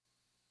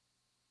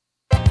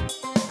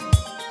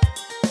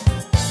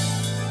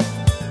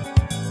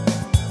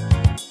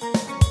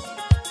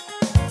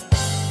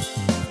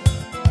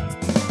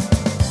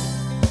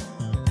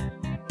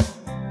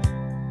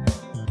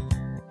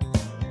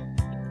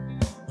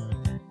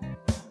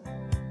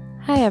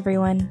Hi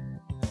everyone.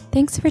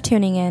 Thanks for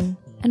tuning in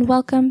and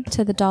welcome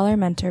to the Dollar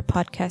Mentor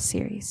podcast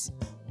series.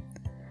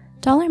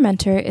 Dollar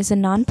Mentor is a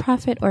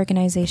nonprofit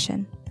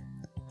organization.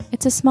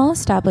 It's a small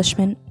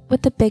establishment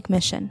with a big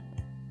mission: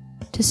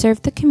 to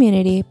serve the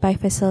community by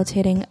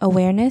facilitating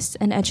awareness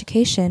and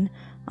education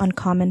on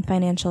common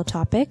financial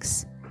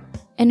topics,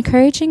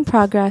 encouraging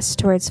progress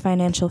towards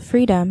financial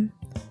freedom,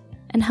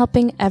 and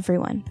helping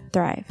everyone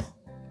thrive.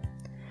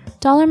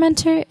 Dollar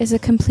Mentor is a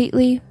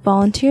completely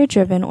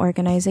volunteer-driven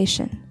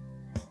organization.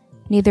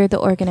 Neither the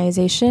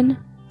organization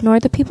nor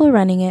the people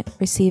running it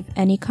receive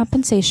any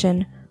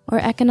compensation or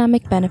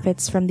economic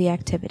benefits from the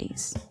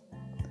activities.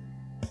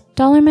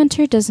 Dollar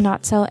Mentor does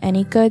not sell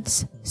any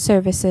goods,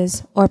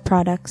 services, or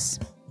products.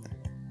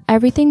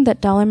 Everything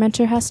that Dollar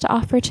Mentor has to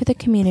offer to the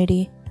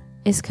community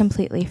is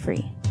completely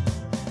free.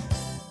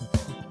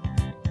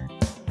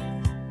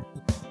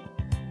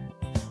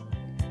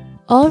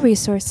 All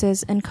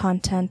resources and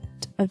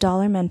content of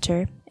Dollar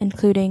Mentor,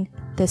 including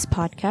this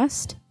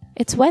podcast,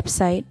 its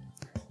website,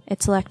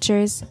 its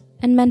lectures,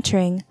 and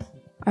mentoring,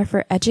 are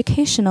for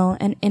educational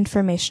and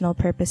informational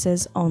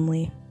purposes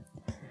only.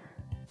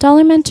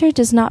 Dollar Mentor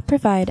does not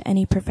provide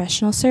any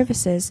professional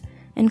services,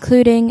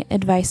 including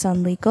advice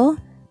on legal,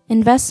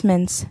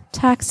 investments,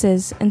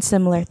 taxes, and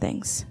similar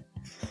things.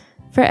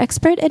 For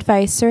expert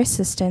advice or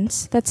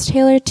assistance that's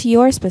tailored to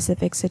your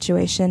specific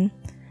situation,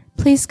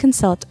 please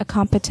consult a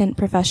competent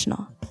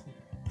professional.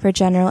 For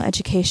general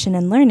education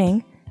and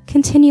learning,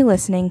 continue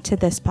listening to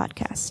this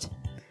podcast.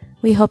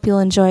 We hope you'll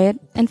enjoy it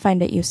and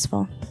find it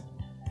useful.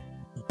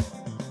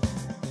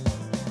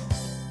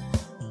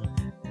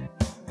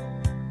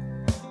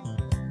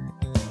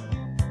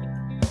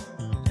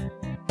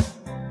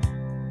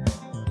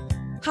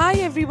 Hi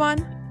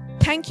everyone,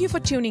 thank you for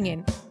tuning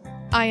in.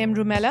 I am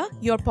Rumela,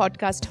 your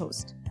podcast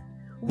host.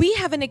 We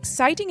have an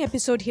exciting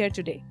episode here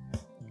today.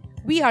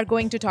 We are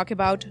going to talk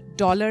about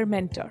Dollar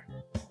Mentor.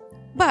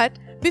 But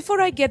before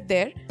I get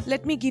there,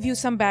 let me give you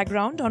some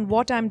background on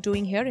what I'm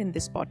doing here in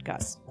this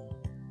podcast.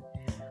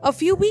 A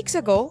few weeks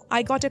ago,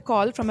 I got a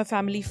call from a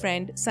family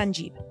friend,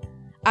 Sanjib.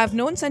 I've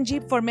known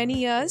Sanjib for many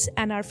years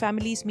and our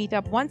families meet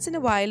up once in a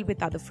while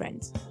with other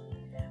friends.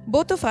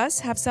 Both of us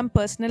have some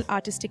personal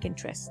artistic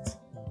interests.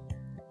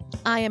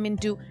 I am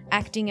into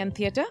acting and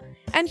theatre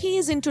and he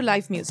is into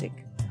live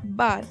music.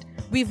 But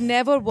we've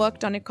never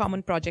worked on a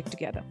common project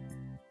together.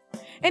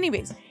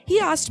 Anyways, he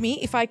asked me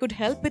if I could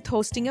help with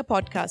hosting a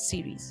podcast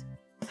series.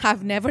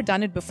 I've never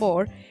done it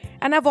before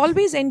and I've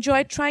always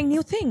enjoyed trying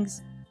new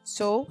things.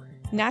 So,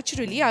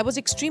 naturally, I was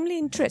extremely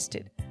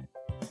interested.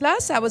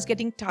 Plus, I was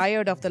getting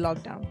tired of the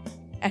lockdown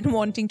and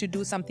wanting to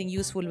do something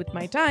useful with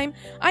my time,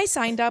 I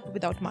signed up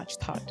without much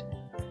thought.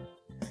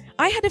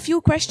 I had a few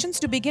questions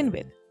to begin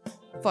with.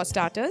 For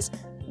starters,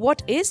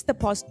 what is the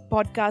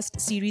podcast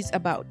series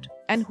about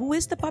and who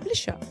is the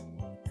publisher?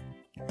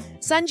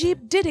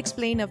 Sanjib did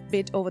explain a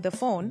bit over the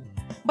phone,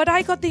 but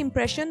I got the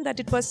impression that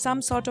it was some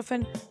sort of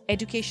an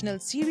educational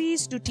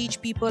series to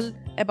teach people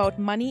about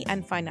money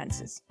and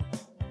finances.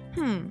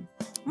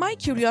 My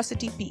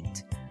curiosity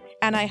piqued,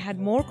 and I had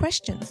more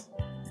questions.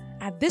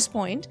 At this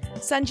point,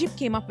 Sanjib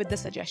came up with the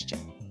suggestion.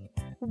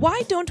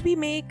 Why don't we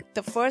make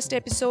the first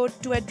episode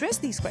to address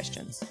these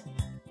questions?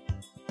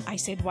 I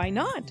said, why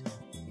not?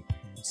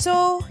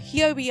 So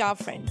here we are,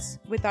 friends,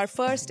 with our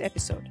first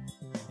episode.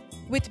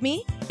 With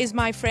me is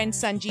my friend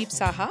Sanjib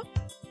Saha.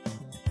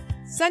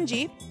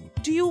 Sanjib,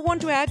 do you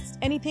want to add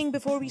anything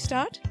before we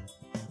start?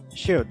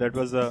 Sure, that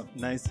was a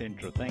nice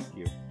intro. Thank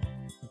you.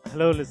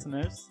 Hello,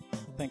 listeners.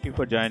 Thank you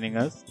for joining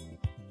us.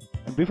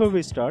 And before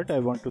we start, I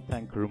want to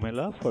thank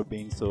Rumela for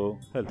being so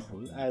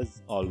helpful,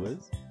 as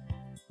always.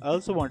 I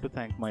also want to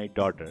thank my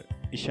daughter,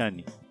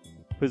 Ishanie,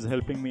 who is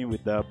helping me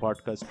with the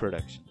podcast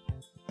production.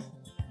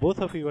 Both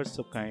of you are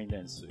so kind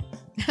and sweet.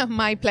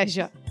 My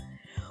pleasure.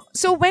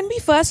 So when we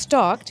first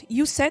talked,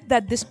 you said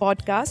that this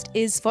podcast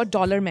is for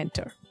Dollar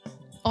Mentor.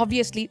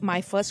 Obviously,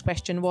 my first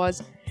question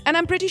was, and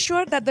I'm pretty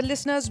sure that the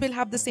listeners will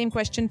have the same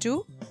question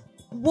too,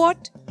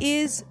 what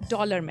is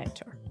Dollar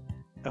Mentor?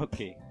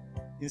 Okay,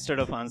 instead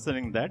of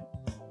answering that,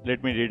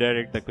 let me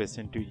redirect the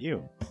question to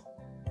you.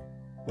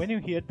 When you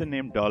hear the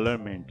name Dollar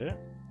Mentor,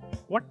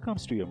 what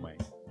comes to your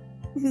mind?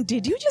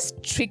 Did you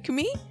just trick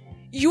me?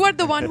 You are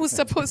the one who's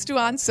supposed to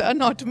answer,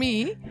 not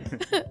me.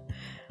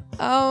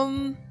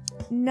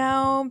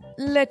 Now,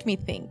 let me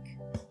think.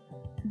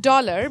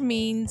 Dollar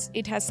means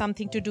it has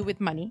something to do with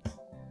money.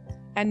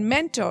 And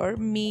mentor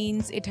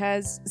means it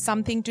has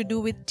something to do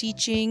with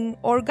teaching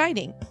or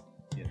guiding.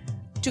 Yes.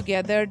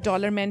 Together,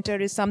 Dollar Mentor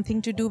is something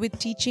to do with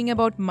teaching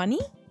about money?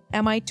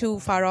 Am I too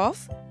far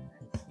off?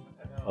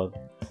 Oh,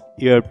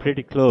 you are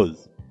pretty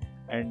close.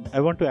 And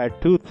I want to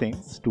add two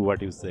things to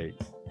what you said.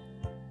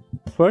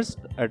 First,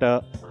 at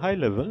a high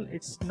level,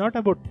 it's not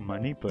about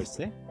money per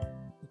se,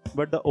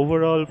 but the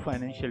overall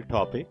financial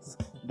topics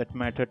that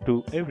matter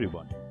to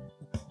everyone.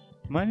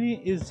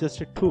 Money is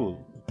just a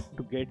tool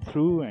to get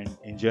through and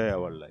enjoy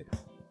our life.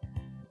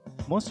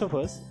 Most of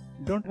us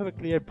don't have a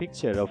clear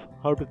picture of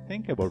how to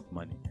think about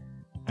money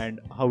and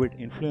how it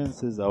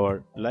influences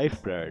our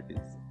life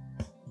priorities.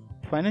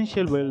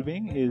 financial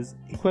well-being is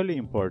equally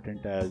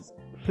important as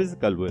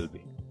physical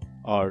well-being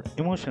or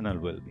emotional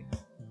well-being.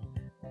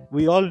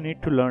 We all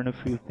need to learn a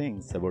few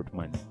things about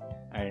money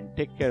and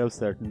take care of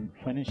certain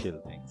financial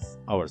things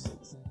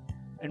ourselves.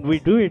 And we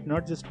do it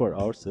not just for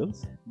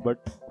ourselves,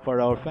 but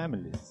for our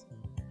families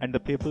and the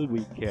people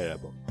we care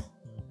about.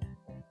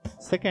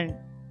 Second,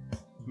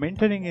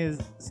 mentoring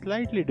is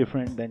slightly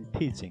different than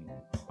teaching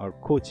or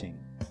coaching,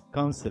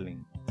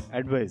 counseling,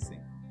 advising,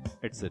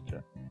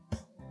 etc.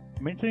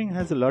 Mentoring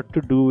has a lot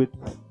to do with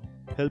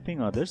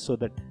helping others so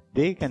that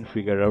they can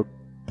figure out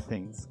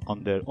things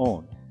on their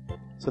own,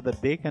 so that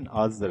they can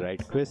ask the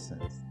right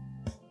questions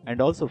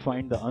and also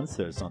find the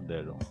answers on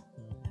their own.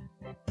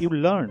 You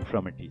learn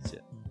from a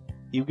teacher.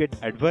 You get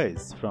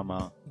advice from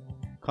a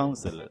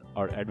counselor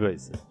or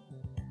advisor.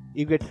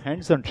 You get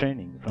hands-on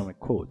training from a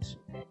coach.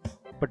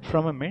 But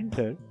from a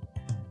mentor,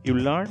 you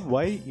learn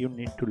why you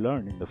need to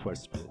learn in the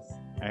first place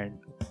and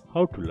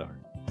how to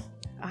learn.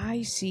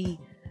 I see.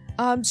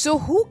 So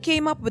who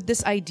came up with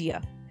this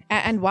idea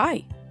and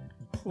why?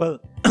 Well,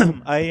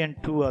 I and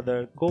two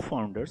other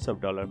co-founders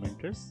of Dollar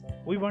Mentors,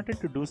 we wanted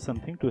to do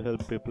something to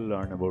help people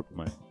learn about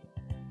money.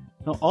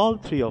 Now, all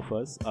three of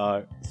us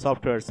are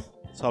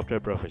software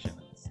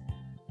professionals,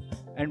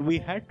 and we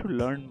had to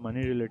learn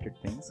money-related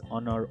things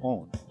on our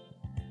own.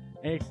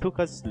 And it took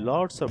us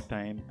lots of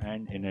time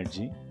and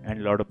energy and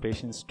a lot of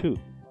patience too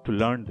to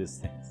learn these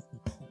things.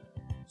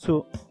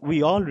 So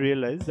we all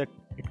realized that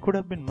it could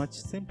have been much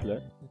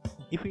simpler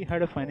if we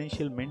had a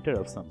financial mentor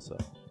of some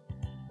sort,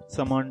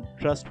 someone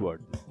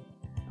trustworthy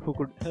who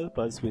could help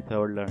us with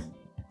our learning.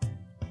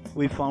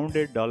 We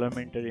founded Dollar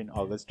Mentor in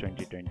August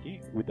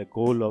 2020 with the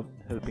goal of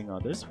helping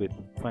others with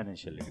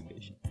financial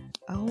education.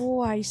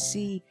 Oh, I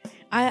see.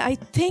 I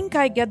think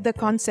I get the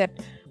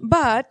concept,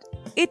 but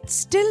it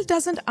still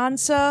doesn't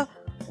answer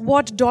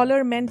what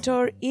Dollar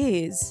Mentor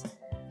is.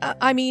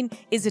 I mean,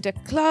 is it a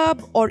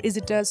club or is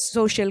it a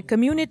social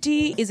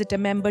community? Is it a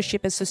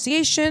membership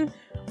association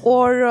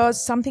or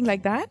something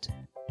like that?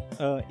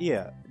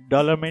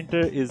 Dollar Mentor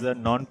is a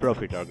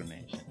non-profit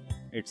organization.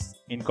 It's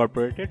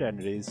incorporated and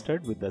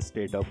registered with the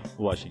state of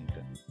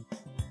Washington.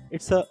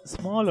 It's a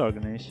small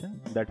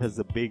organization that has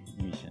a big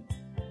mission.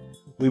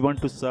 We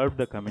want to serve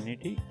the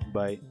community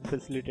by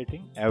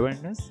facilitating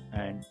awareness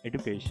and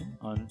education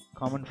on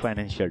common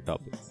financial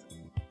topics.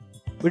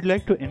 We'd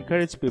like to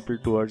encourage people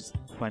towards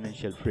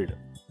financial freedom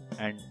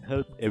and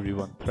help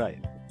everyone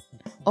thrive.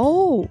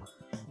 Oh,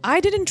 I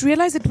didn't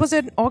realize it was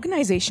an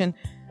organization.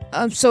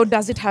 So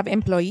does it have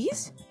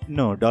employees?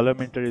 No, Dollar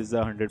Mentor is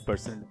a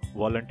 100%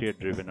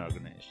 volunteer-driven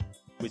organization,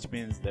 which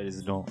means there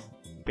is no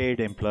paid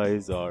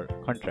employees or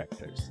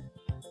contractors.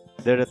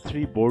 There are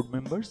 3 board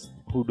members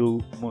who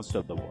do most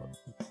of the work.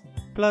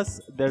 Plus,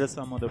 there are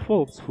some other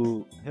folks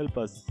who help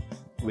us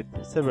with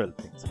several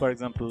things. For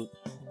example,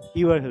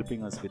 you are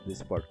helping us with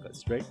this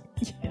podcast, right?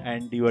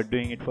 And you are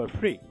doing it for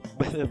free.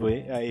 By the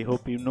way, I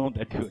hope you know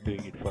that you are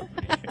doing it for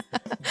free.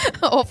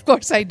 Of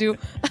course I do.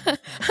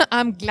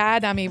 I'm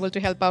glad I'm able to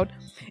help out.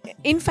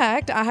 In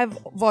fact, I have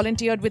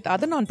volunteered with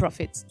other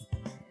nonprofits.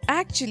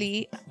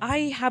 Actually,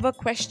 I have a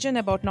question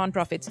about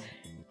nonprofits.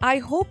 I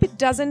hope it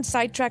doesn't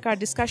sidetrack our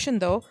discussion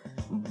though,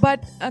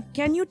 but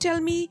can you tell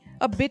me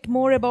a bit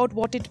more about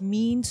what it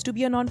means to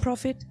be a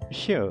nonprofit?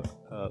 Sure.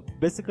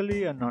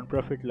 Basically, a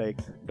nonprofit like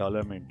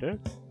Dollar Mentor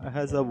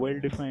has a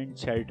well-defined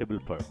charitable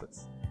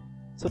purpose.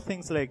 So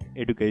things like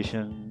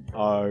education,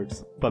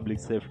 arts, public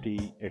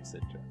safety,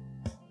 etc.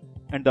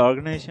 And the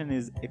organization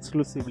is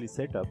exclusively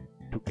set up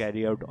to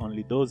carry out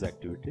only those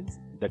activities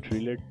that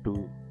relate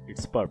to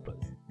its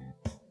purpose.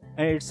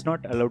 And it's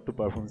not allowed to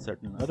perform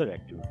certain other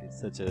activities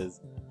such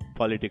as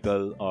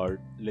political or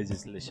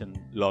legislation,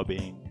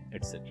 lobbying,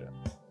 etc.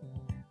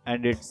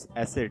 And its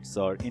assets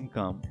or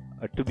income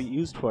are to be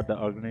used for the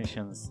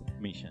organization's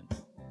mission.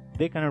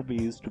 They cannot be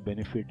used to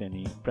benefit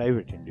any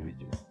private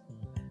individual.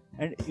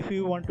 And if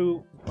you want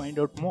to find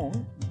out more,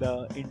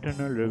 the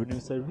Internal Revenue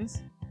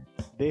Service,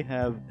 they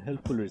have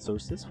helpful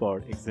resources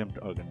for exempt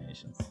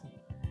organizations.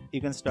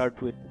 You can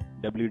start with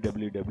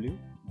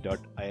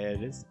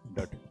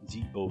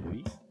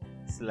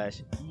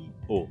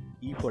www.irs.gov/EO,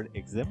 E for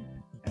exempt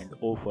and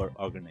O for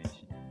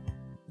organization.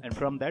 And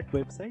from that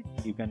website,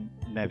 you can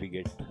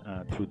navigate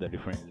through the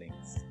different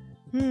links.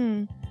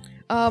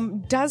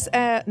 Does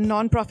a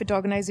non-profit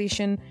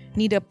organization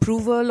need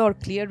approval or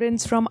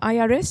clearance from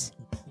IRS?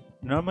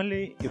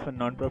 Normally, if a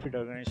non-profit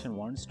organization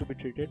wants to be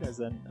treated as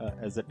a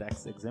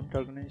tax-exempt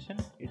organization,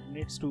 it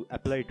needs to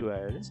apply to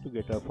IRS to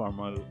get a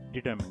formal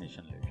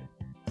determination letter.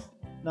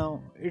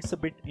 Now, it's a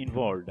bit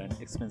involved and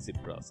expensive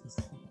process.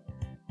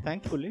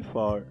 Thankfully,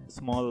 for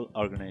small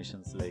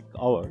organizations like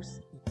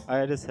ours,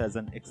 IRS has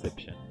an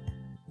exception.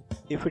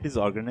 If it is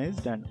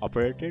organized and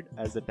operated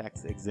as a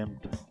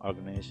tax-exempt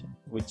organization,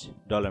 which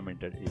Dollar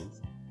Mentor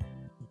is,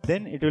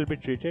 then it will be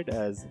treated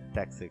as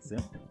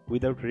tax-exempt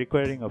without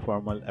requiring a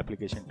formal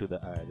application to the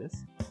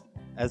IRS,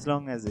 as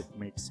long as it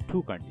meets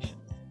 2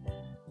 conditions.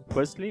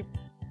 Firstly,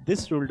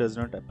 this rule does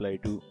not apply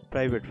to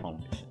private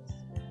foundations.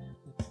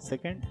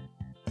 Second,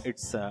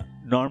 it's a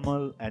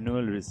normal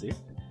annual receipt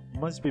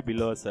must be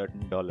below a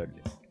certain dollar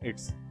limit.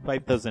 It's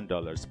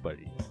 $5,000 per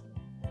year.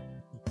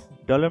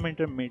 Dollar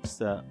Mentor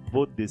meets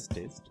both these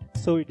tests,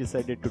 so we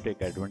decided to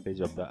take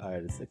advantage of the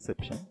IRS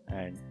exception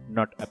and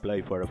not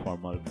apply for a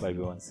formal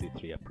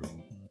 501c3 approval.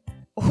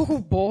 Oh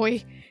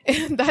boy,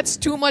 that's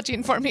too much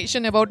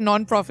information about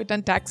non-profit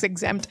and tax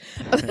exempt.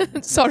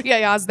 Sorry,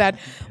 I asked that.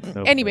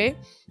 No Anyway,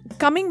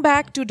 coming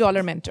back to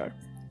Dollar Mentor.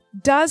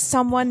 Does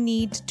someone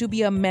need to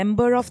be a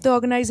member of the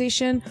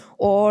organization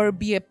or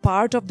be a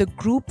part of the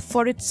group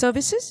for its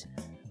services?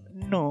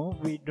 No,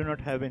 we do not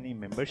have any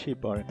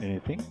membership or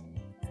anything.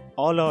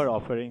 All our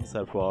offerings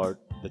are for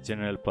the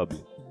general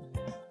public.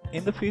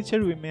 In the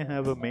future, we may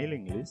have a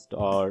mailing list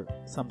or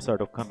some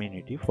sort of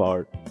community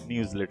for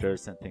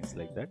newsletters and things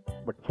like that.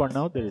 But for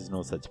now, there is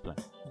no such plan.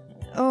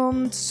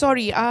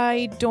 Sorry,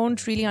 I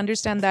don't really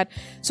understand that.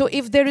 So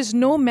if there is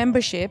no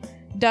membership,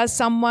 does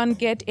someone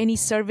get any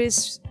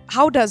service?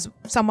 How does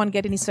someone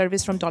get any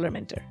service from Dollar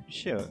Mentor?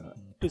 Sure.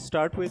 To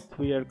start with,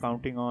 we are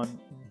counting on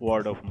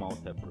word of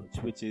mouth approach,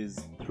 which is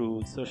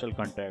through social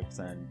contacts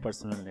and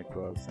personal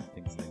networks and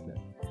things like that.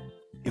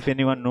 If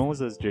anyone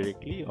knows us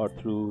directly or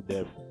through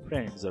their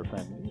friends or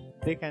family,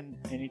 they can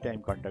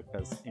anytime contact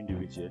us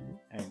individually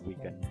and we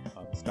can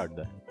start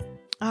that.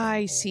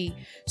 I see.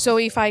 So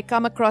if I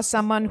come across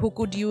someone who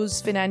could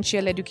use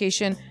financial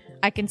education,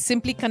 I can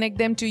simply connect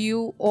them to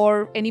you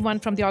or anyone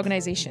from the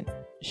organization.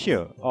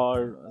 Sure,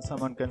 or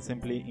someone can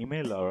simply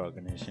email our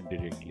organization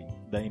directly.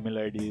 The email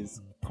ID is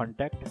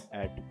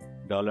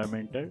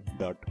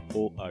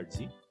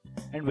contact@dollarmentor.org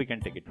and we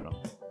can take it from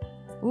there.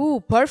 Ooh,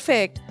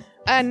 perfect.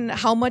 And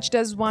how much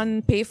does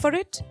one pay for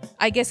it?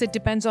 I guess it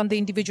depends on the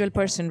individual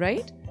person,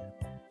 right?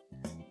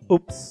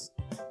 Oops,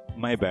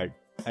 my bad.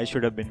 I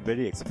should have been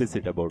very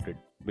explicit about it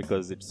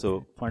because it's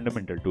so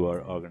fundamental to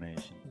our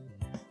organization.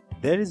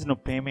 There is no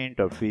payment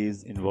or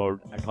fees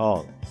involved at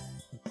all.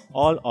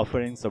 All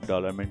offerings of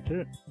Dollar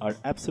Mentor are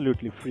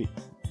absolutely free.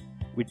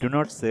 We do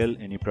not sell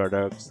any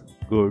products,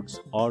 goods,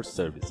 or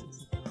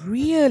services.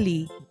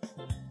 Really?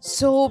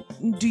 So,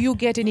 do you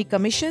get any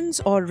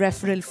commissions or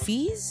referral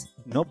fees?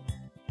 Nope.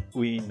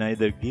 We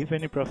neither give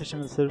any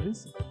professional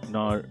service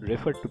nor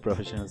refer to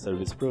professional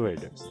service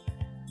providers.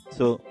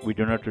 So, we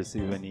do not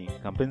receive any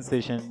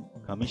compensation,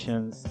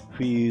 commissions,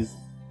 fees,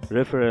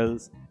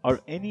 referrals,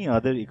 or any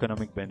other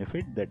economic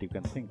benefit that you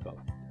can think of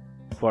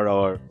for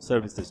our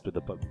services to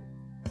the public.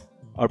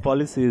 Our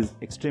policy is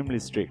extremely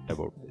strict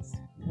about this.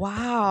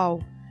 Wow.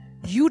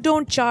 You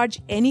don't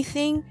charge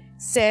anything,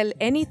 sell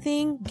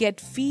anything, get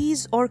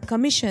fees or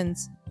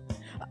commissions.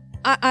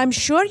 I'm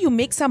sure you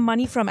make some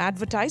money from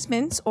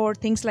advertisements or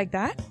things like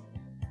that.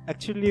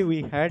 Actually,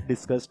 we had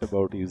discussed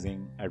about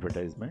using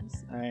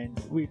advertisements and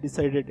we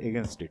decided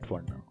against it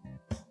for now.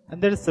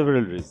 And there are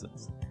several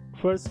reasons.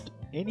 First,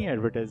 any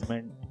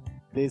advertisement,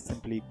 they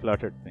simply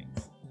clutter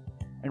things.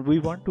 And we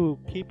want to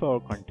keep our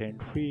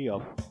content free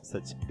of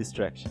such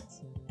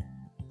distractions.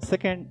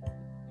 Second,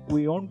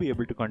 we won't be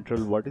able to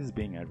control what is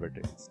being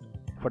advertised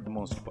for the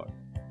most part.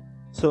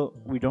 So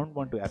we don't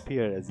want to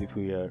appear as if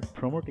we are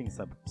promoting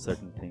some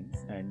certain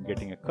things and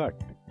getting a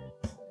cut.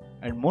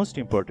 And most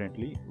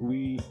importantly,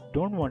 we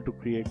don't want to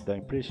create the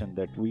impression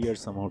that we are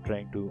somehow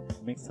trying to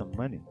make some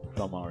money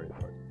from our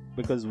effort,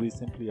 because we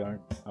simply are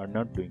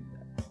not doing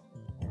that.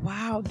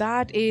 Wow,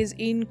 that is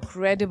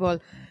incredible.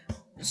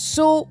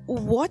 So,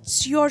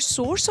 what's your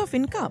source of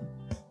income?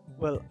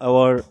 Well,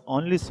 our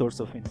only source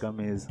of income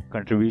is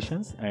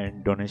contributions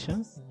and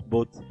donations,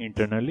 both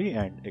internally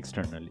and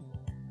externally.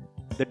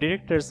 The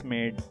directors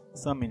made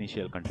some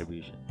initial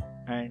contribution,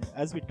 and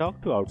as we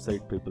talked to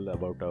outside people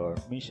about our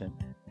mission,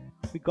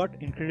 we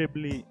got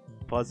incredibly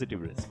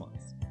positive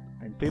response.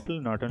 And people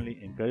not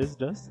only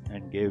encouraged us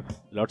and gave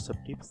lots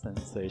of tips and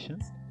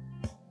suggestions,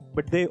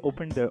 but they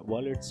opened their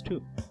wallets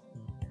too.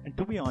 And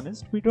to be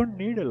honest, we don't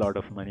need a lot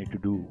of money to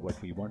do what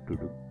we want to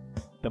do.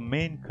 The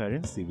main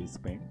currency we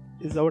spend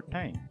is our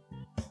time.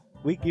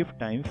 We give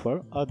time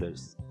for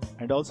others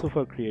and also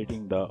for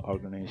creating the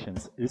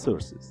organization's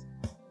resources.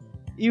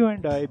 You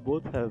and I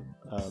both have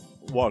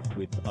worked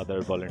with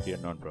other volunteer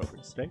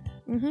nonprofits, right?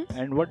 Mm-hmm.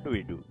 And what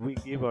do? We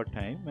give our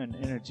time and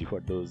energy for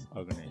those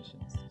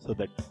organizations so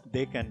that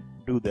they can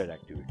do their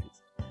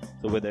activities.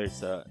 So whether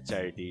it's a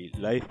charity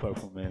live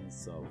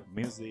performance of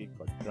music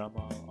or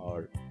drama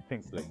or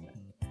things like that.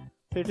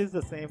 So it is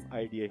the same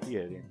idea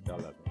here in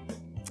Dollar Mentor.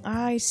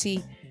 I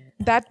see.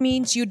 That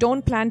means you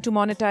don't plan to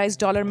monetize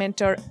Dollar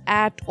Mentor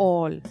at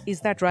all.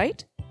 Is that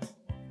right?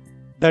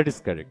 That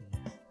is correct.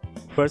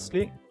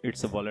 Firstly,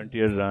 it's a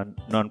volunteer-run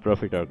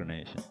non-profit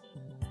organization.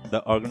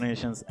 The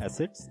organization's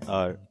assets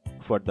are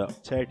for the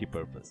charity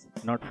purpose,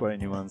 not for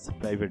anyone's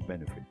private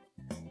benefit.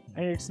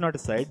 And it's not a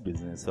side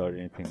business or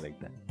anything like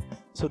that.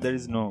 So there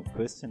is no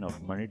question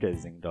of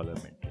monetizing Dollar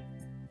Mentor.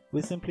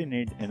 We simply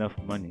need enough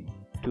money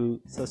to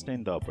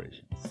sustain the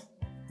operations.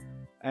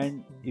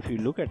 And if you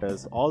look at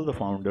us, all the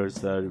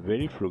founders are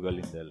very frugal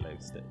in their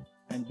lifestyle.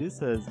 And this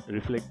has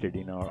reflected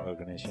in our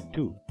organization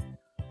too.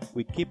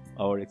 We keep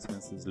our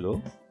expenses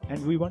low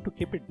and we want to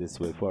keep it this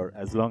way for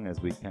as long as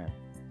we can.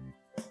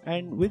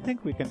 And we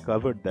think we can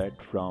cover that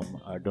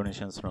from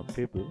donations from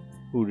people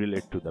who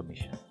relate to the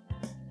mission.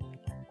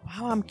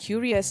 Wow, I'm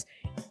curious.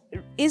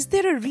 Is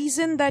there a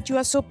reason that you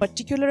are so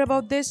particular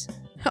about this?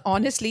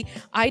 Honestly,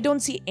 I don't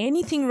see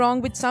anything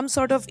wrong with some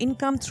sort of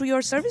income through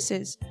your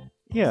services.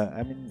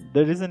 Yeah,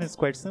 the reason is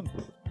quite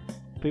simple.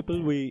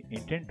 People we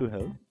intend to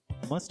help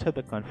must have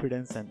the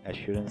confidence and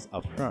assurance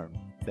upfront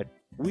that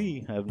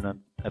we have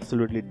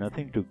absolutely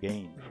nothing to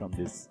gain from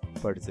this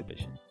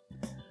participation.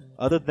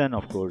 Other than,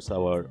 of course,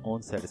 our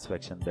own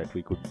satisfaction that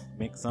we could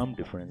make some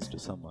difference to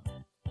someone.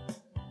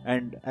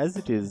 And as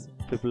it is,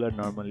 people are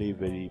normally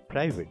very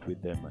private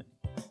with their money.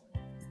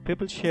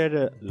 People share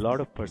a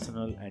lot of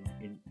personal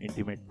and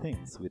intimate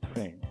things with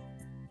friends,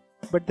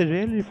 but they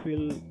rarely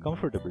feel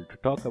comfortable to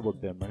talk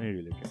about their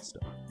money-related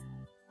stuff.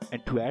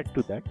 And to add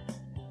to that,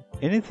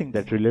 anything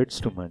that relates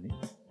to money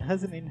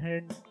has an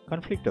inherent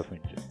conflict of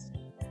interest.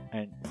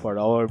 And for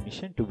our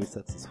mission to be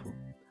successful,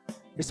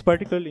 it's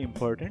particularly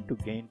important to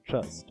gain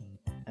trust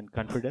and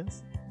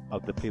confidence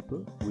of the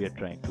people we are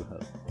trying to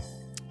help.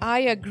 I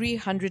agree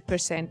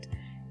 100%.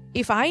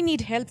 If I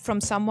need help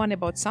from someone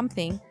about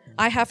something,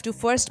 I have to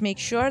first make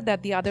sure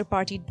that the other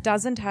party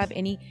doesn't have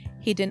any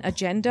hidden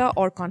agenda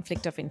or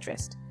conflict of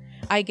interest.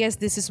 I guess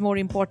this is more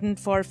important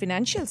for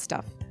financial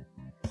stuff.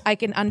 I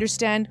can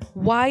understand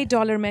why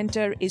Dollar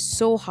Mentor is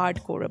so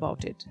hardcore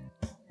about it.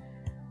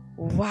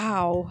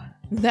 Wow,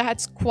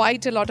 that's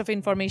quite a lot of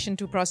information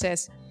to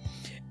process.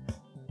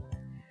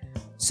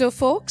 So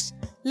folks,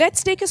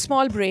 let's take a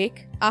small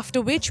break,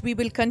 after which we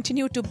will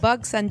continue to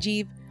bug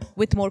Sanjib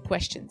with more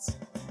questions.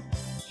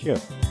 Sure.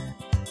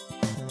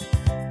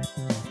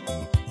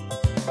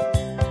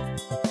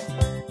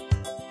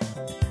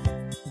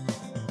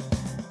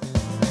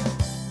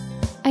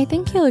 I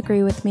think you'll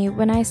agree with me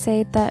when I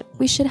say that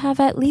we should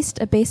have at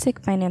least a basic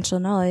financial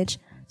knowledge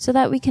so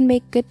that we can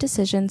make good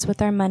decisions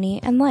with our money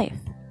and life.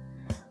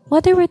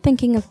 Whether we're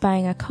thinking of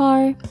buying a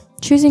car,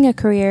 choosing a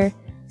career,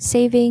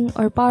 saving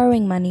or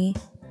borrowing money,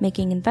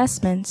 making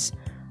investments,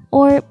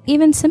 or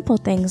even simple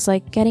things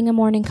like getting a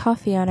morning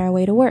coffee on our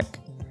way to work.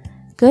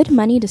 Good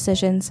money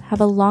decisions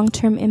have a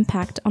long-term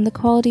impact on the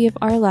quality of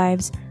our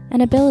lives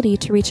and ability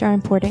to reach our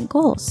important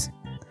goals.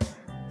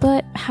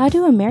 But how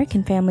do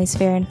American families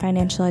fare in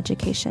financial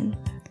education?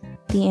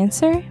 The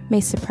answer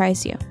may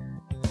surprise you.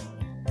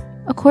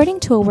 According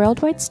to a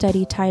worldwide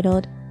study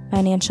titled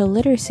Financial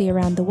Literacy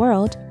Around the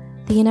World,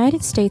 the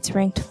United States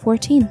ranked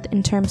 14th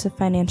in terms of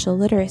financial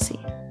literacy.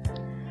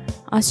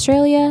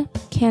 Australia,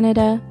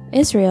 Canada,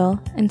 Israel,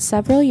 and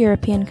several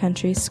European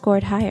countries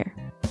scored higher.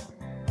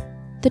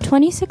 The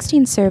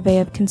 2016 survey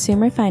of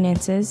consumer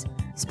finances,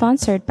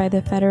 sponsored by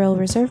the Federal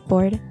Reserve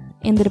Board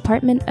and the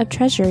Department of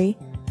Treasury,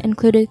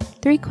 included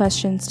 3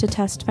 questions to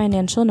test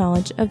financial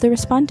knowledge of the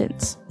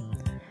respondents.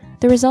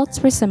 The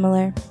results were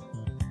similar.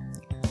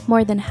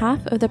 More than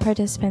half of the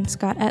participants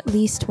got at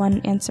least one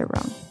answer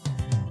wrong.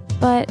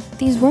 But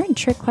these weren't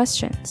trick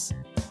questions.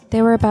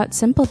 They were about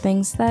simple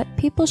things that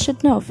people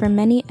should know for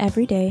many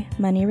everyday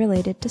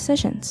money-related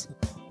decisions.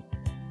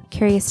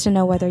 Curious to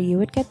know whether you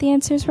would get the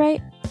answers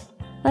right?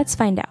 Let's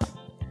find out.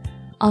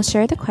 I'll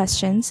share the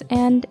questions,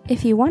 and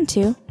if you want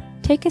to,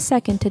 take a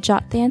second to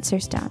jot the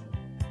answers down.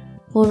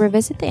 We'll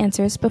revisit the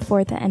answers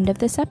before the end of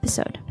this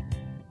episode.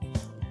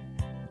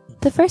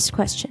 The first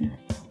question,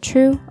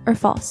 true or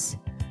false?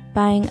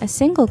 Buying a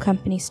single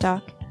company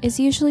stock is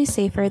usually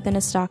safer than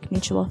a stock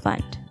mutual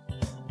fund.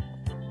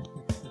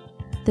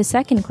 The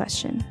second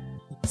question,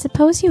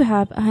 suppose you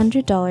have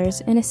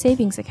 $100 in a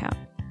savings account.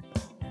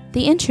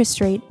 The interest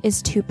rate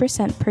is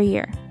 2% per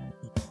year.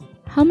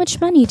 How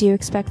much money do you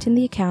expect in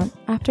the account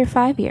after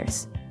 5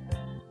 years?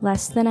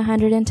 Less than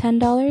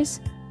 $110?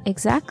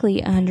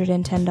 Exactly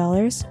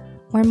 $110?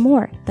 Or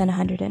more than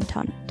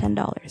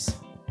 $110?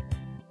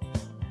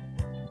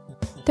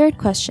 Third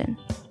question.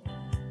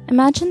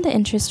 Imagine the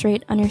interest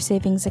rate on your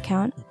savings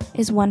account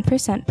is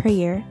 1% per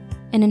year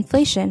and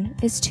inflation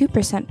is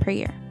 2% per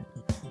year.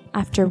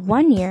 After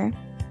 1 year,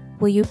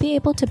 will you be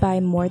able to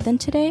buy more than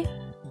today,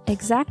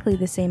 exactly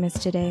the same as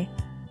today,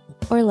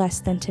 or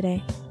less than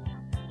today?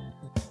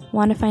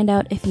 Want to find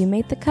out if you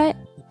made the cut?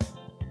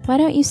 Why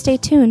don't you stay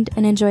tuned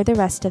and enjoy the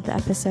rest of the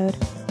episode?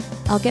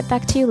 I'll get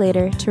back to you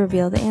later to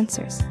reveal the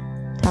answers.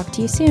 Talk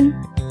to you soon.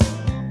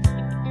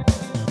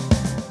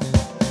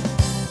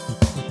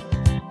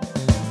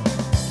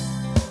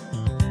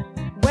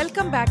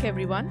 Welcome back,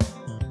 everyone.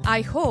 I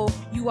hope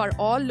you are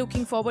all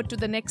looking forward to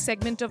the next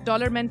segment of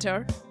Dollar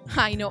Mentor.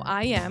 I know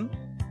I am.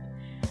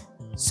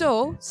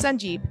 So,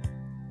 Sanjib,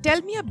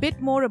 tell me a bit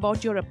more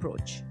about your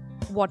approach.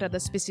 What are the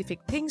specific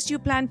things you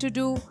plan to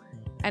do,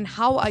 and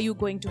how are you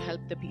going to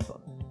help the people?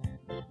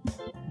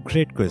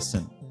 Great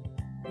question.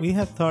 We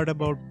have thought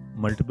about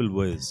multiple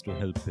ways to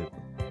help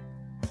people.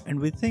 And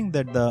we think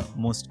that the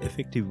most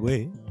effective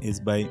way is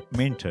by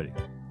mentoring,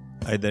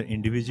 either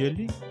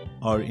individually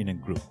or in a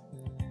group.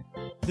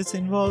 This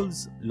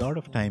involves a lot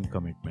of time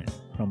commitment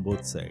from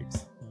both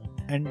sides,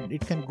 and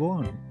it can go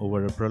on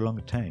over a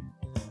prolonged time.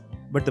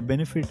 But the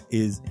benefit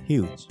is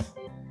huge.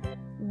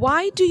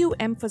 Why do you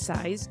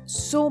emphasize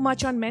so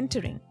much on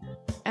mentoring?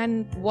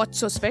 And what's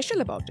so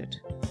special about it?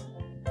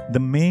 The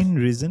main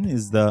reason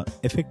is the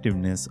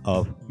effectiveness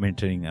of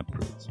mentoring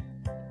approach.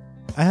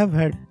 I have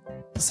had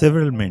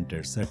several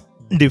mentors at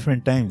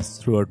different times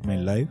throughout my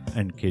life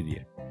and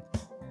career.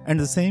 And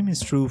the same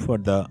is true for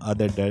the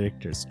other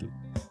directors too.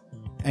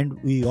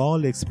 And we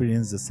all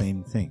experience the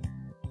same thing.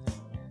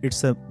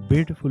 It's a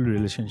beautiful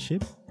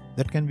relationship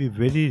that can be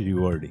very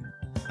rewarding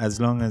as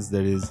long as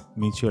there is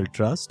mutual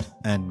trust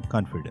and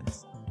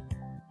confidence.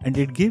 And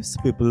it gives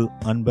people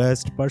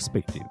unbiased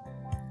perspective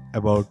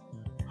about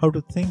how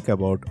to think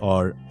about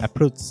or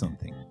approach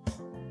something.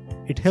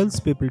 It helps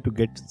people to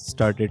get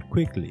started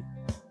quickly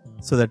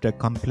so that a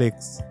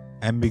complex,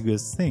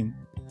 ambiguous thing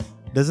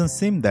doesn't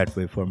seem that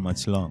way for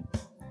much long.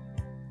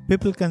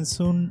 People can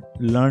soon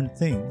learn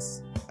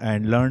things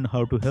and learn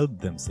how to help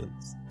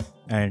themselves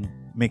and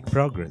make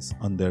progress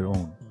on their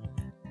own.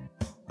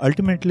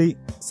 Ultimately,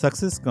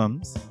 success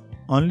comes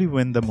only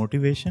when the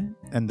motivation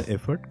and the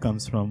effort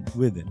comes from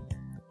within.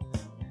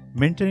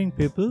 Mentoring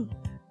people,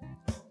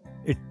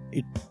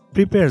 it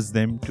prepares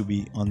them to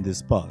be on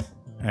this path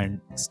and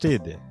stay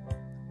there.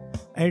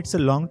 And it's a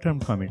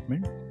long-term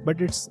commitment,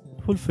 but it's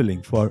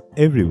fulfilling for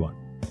everyone.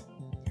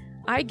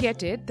 I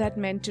get it that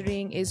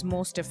mentoring is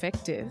most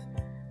effective,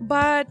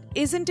 but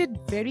isn't it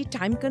very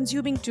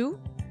time-consuming too?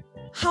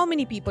 How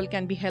many people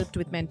can be helped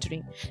with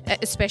mentoring,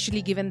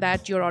 especially given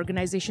that your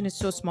organization is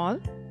so small?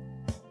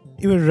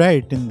 You are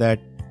right in that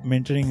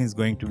mentoring is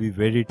going to be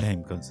very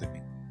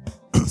time-consuming,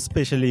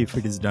 especially if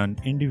it is done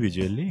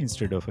individually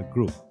instead of a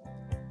group.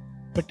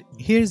 But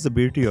here's the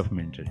beauty of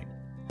mentoring.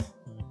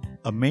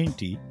 A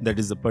mentee, that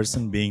is the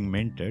person being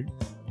mentored,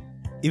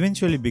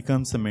 eventually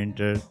becomes a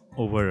mentor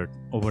over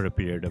a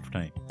period of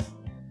time.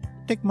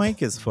 Take my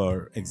case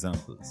for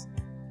examples.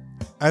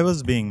 I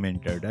was being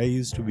mentored. I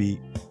used to be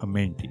a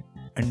mentee,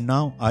 and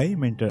now I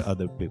mentor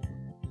other people.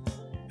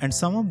 And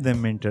some of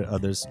them mentor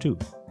others too.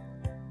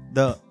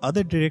 The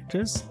other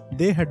directors,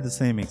 they had the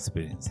same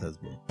experience as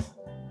well.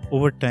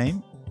 Over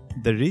time,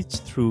 the reach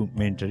through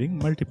mentoring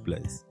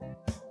multiplies.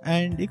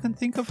 And you can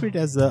think of it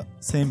as the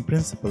same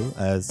principle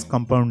as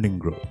compounding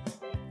growth.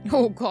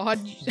 Oh God,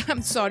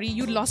 I'm sorry,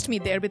 you lost me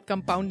there with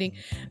compounding.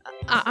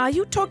 Are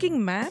you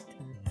talking math?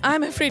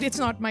 I'm afraid it's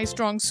not my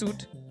strong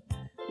suit.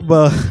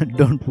 But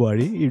don't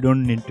worry, you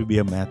don't need to be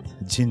a math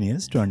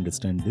genius to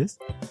understand this.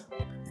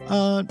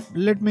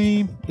 Let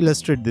me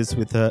illustrate this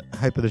with a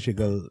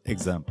hypothetical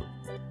example.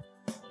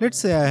 Let's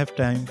say I have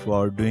time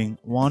for doing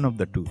one of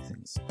the two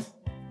things.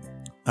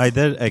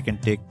 Either I can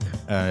take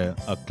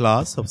a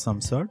class of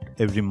some sort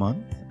every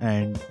month,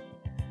 and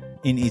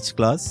in each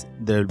class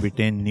there will be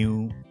 10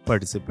 new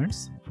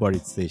participants for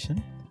each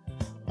session,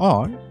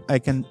 or I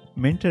can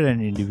mentor an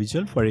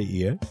individual for a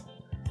year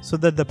so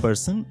that the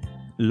person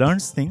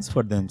learns things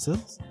for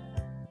themselves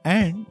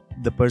and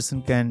the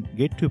person can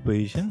get to a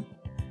position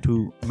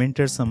to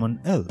mentor someone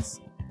else.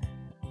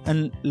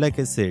 And like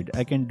I said,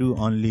 I can do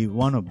only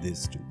one of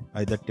these two,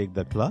 either take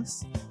the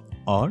class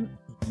or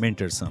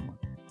mentor someone.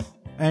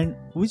 And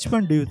which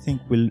one do you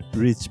think will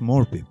reach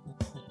more people?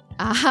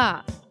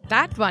 Aha,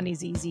 that one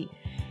is easy.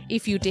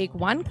 If you take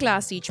one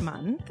class each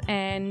month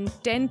and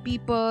 10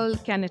 people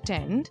can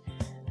attend,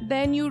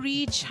 then you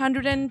reach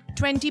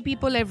 120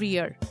 people every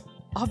year.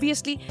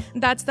 Obviously,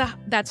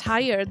 that's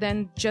higher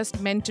than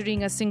just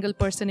mentoring a single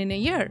person in a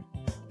year.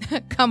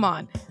 Come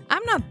on,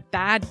 I'm not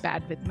that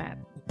bad with math.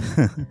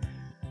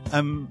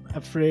 I'm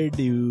afraid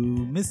you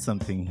missed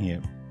something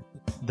here.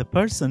 The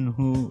person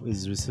who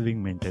is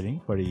receiving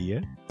mentoring for a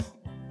year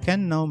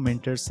can now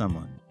mentor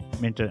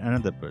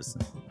another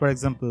person. For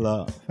example,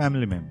 a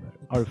family member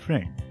or a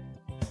friend.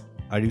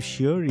 Are you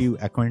sure you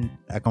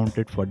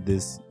accounted for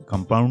this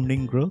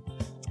compounding growth?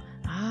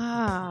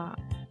 Ah,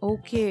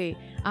 okay.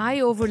 I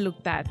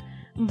overlooked that.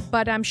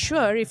 But I'm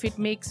sure if it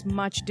makes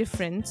much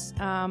difference,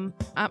 I'm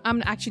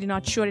actually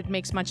not sure it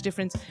makes much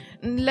difference.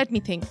 Let me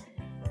think.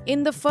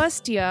 In the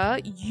first year,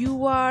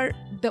 you are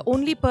the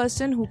only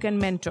person who can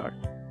mentor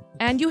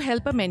and you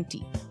help a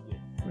mentee,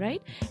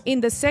 right?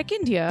 In the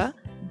second year,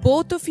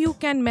 both of you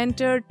can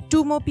mentor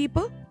 2 more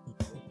people.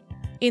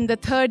 In the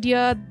third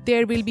year,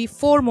 there will be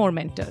 4 more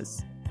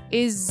mentors.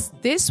 Is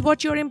this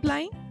what you're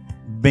implying?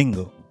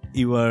 Bingo!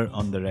 You are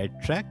on the right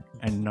track.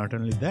 And not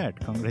only that,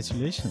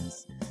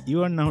 congratulations.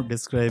 You are now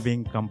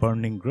describing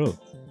compounding growth,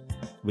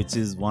 which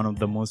is one of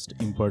the most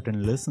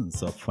important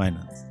lessons of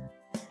finance.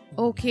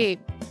 Okay,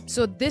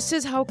 so this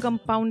is how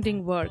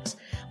compounding works.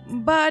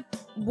 But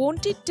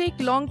won't it take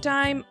long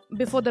time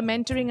before the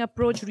mentoring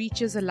approach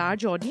reaches a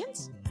large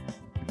audience?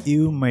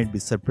 You might be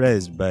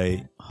surprised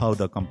by how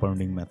the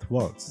compounding math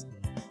works.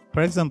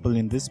 For example,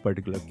 in this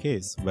particular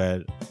case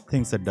where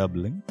things are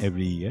doubling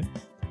every year,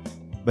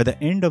 by the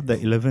end of the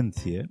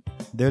 11th year,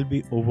 there will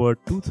be over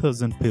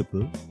 2,000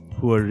 people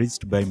who are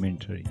reached by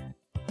mentoring,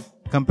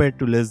 compared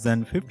to less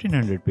than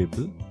 1,500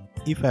 people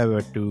if I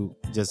were to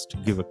just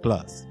give a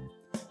class.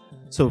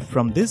 So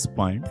from this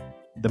point,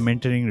 the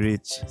mentoring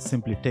reach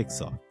simply takes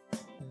off.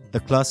 The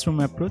classroom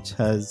approach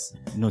has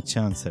no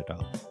chance at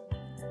all.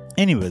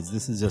 Anyways,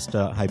 this is just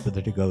a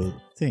hypothetical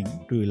thing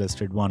to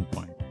illustrate one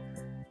point.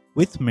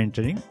 With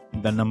mentoring,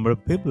 the number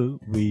of people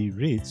we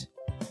reach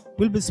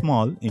will be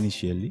small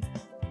initially,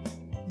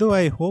 though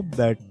I hope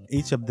that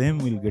each of them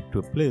will get to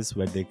a place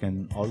where they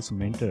can also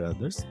mentor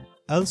others.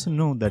 I also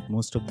know that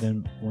most of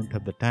them won't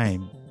have the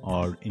time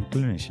or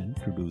inclination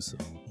to do so.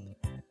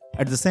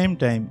 At the same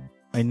time,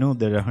 I know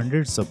there are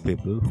hundreds of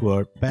people who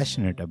are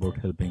passionate about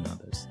helping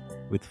others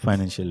with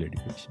financial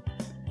education.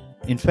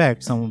 In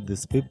fact, some of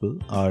these people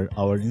are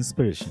our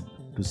inspiration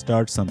to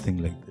start something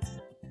like this.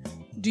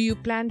 Do you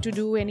plan to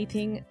do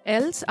anything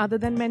else other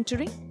than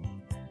mentoring?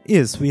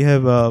 Yes, we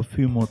have a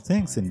few more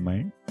things in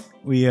mind.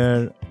 We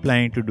are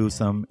planning to do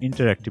some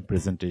interactive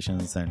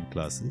presentations and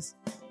classes.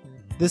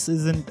 This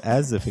isn't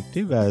as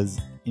effective as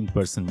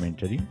in-person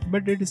mentoring,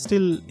 but it is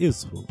still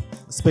useful,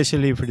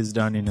 especially if it is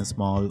done in a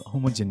small,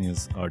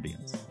 homogeneous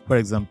audience. For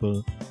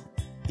example,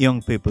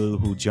 young people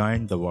who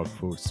joined the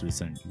workforce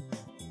recently,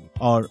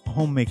 or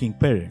homemaking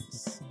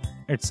parents,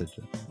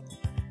 etc.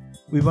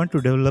 We want to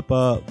develop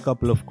a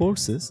couple of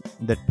courses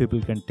that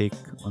people can take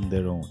on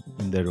their own,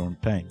 in their own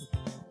time.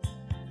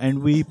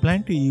 And we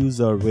plan to use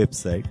our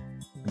website,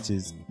 which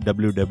is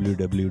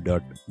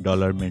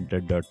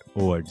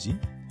www.dollarmentor.org,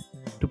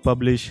 to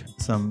publish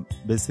some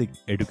basic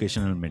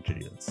educational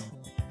materials.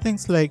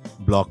 Things like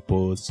blog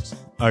posts,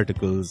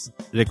 articles,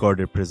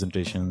 recorded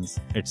presentations,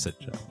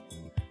 etc.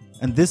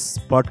 And this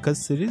podcast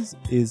series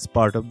is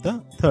part of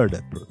the third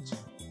approach.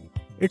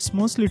 It's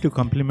mostly to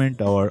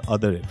complement our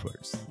other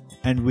efforts,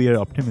 and we are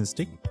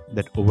optimistic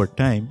that over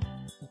time,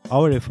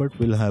 our effort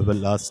will have a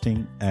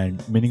lasting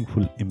and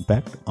meaningful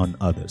impact on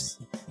others.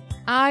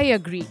 I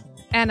agree,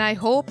 and I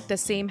hope the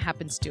same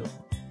happens too.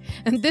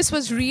 And this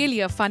was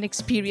really a fun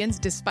experience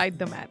despite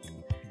the math.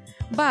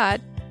 But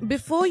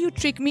before you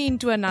trick me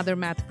into another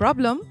math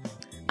problem,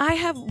 I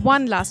have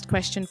one last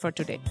question for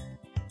today.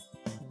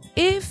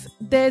 If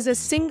there's a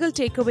single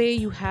takeaway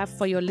you have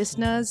for your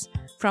listeners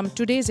from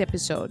today's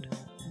episode,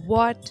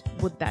 what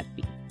would that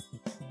be?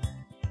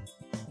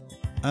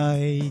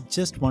 I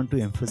just want to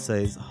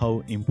emphasize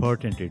how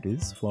important it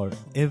is for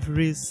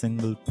every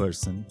single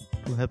person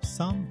to have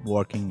some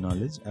working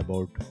knowledge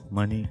about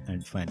money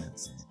and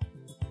finances,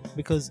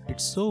 because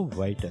it's so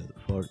vital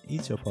for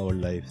each of our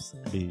life's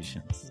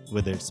decisions,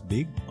 whether it's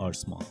big or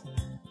small.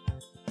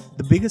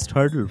 The biggest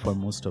hurdle for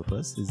most of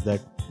us is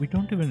that we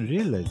don't even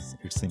realize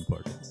its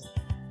importance.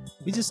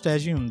 We just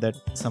assume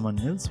that someone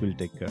else will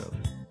take care of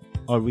it,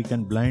 or we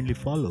can blindly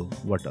follow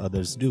what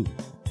others do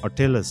or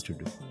tell us to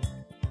do.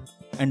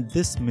 And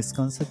this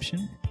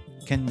misconception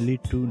can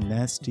lead to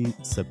nasty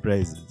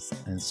surprises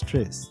and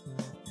stress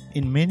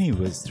in many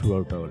ways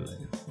throughout our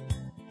life.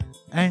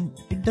 And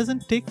it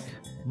doesn't take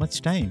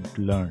much time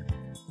to learn,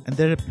 and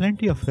there are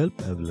plenty of help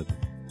available.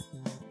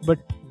 But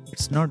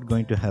it's not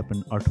going to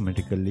happen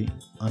automatically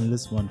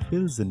unless one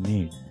feels the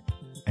need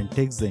and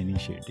takes the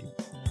initiative.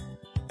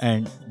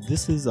 And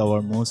this is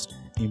our most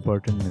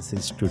important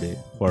message today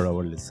for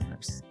our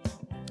listeners.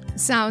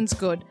 Sounds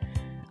good.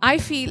 I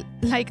feel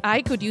like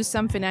I could use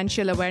some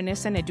financial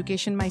awareness and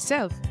education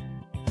myself.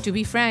 To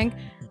be frank,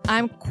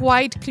 I'm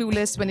quite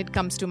clueless when it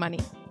comes to money.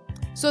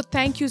 So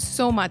thank you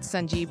so much,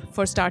 Sanjib,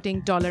 for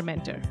starting Dollar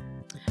Mentor.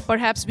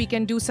 Perhaps we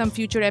can do some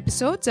future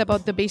episodes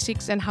about the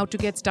basics and how to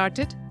get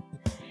started.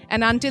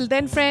 And until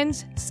then,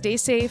 friends, stay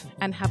safe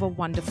and have a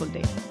wonderful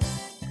day.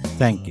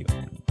 Thank you.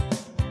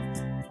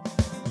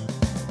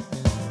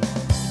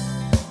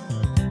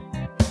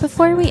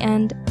 Before we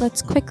end,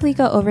 let's quickly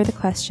go over the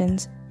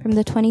questions from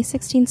the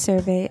 2016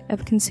 survey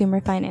of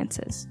consumer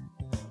finances.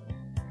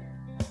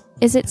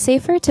 Is it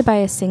safer to buy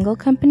a single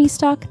company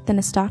stock than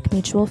a stock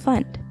mutual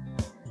fund?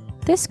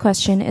 This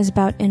question is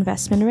about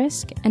investment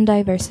risk and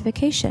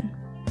diversification.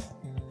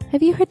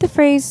 Have you heard the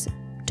phrase,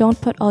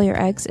 don't put all your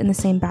eggs in the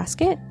same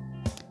basket?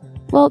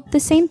 Well, the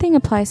same thing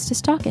applies to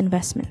stock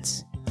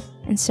investments.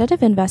 Instead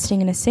of investing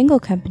in a single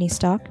company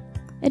stock,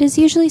 it is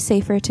usually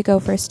safer to go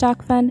for a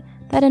stock fund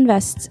that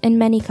invests in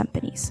many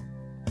companies.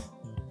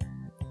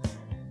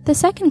 The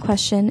second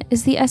question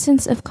is the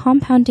essence of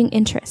compounding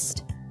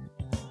interest.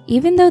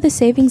 Even though the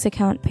savings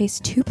account pays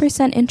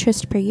 2%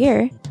 interest per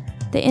year,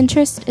 the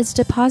interest is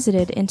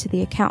deposited into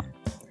the account.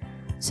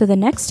 So the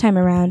next time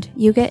around,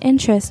 you get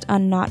interest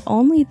on not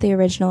only the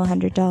original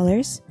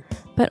 $100,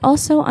 but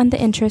also on the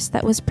interest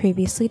that was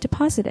previously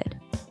deposited.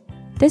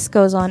 This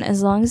goes on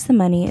as long as the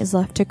money is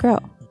left to grow.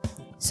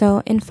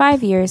 So in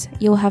 5 years,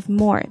 you'll have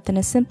more than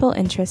a simple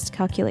interest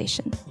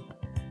calculation.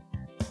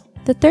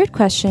 The third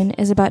question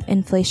is about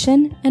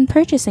inflation and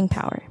purchasing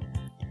power.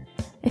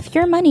 If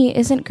your money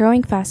isn't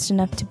growing fast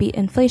enough to beat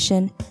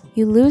inflation,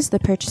 you lose the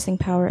purchasing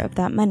power of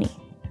that money.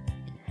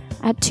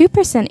 At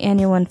 2%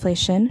 annual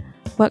inflation,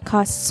 what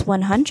costs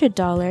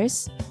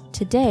 $100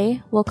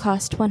 today will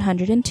cost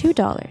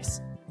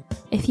 $102.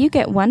 If you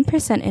get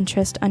 1%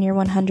 interest on your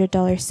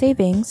 $100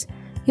 savings,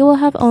 you will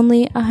have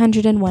only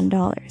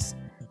 $101.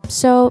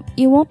 So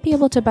you won't be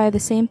able to buy the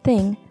same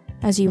thing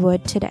as you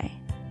would today.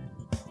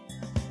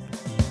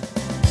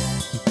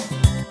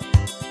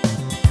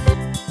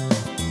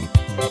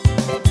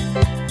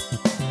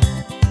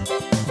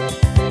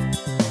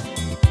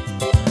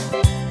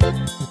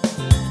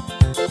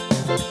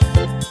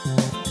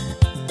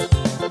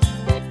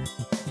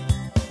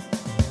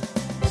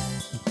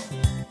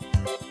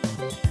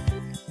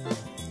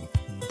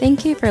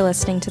 Thank you for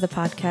listening to the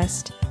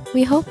podcast.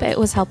 We hope it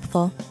was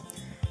helpful.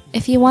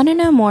 If you want to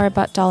know more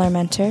about Dollar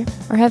Mentor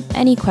or have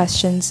any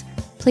questions,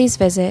 please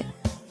visit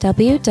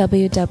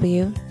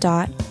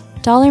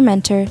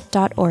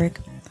www.dollarmentor.org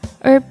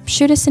or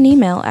shoot us an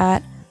email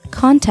at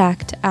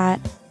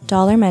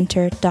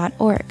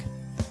contact@dollarmentor.org.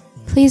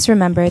 Please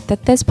remember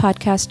that this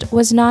podcast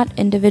was not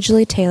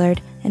individually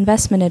tailored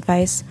investment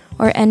advice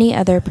or any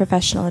other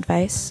professional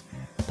advice,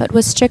 but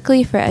was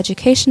strictly for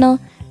educational,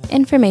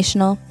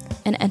 informational,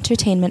 and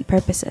entertainment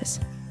purposes.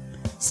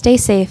 Stay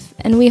safe,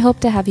 and we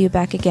hope to have you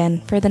back again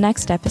for the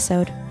next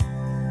episode.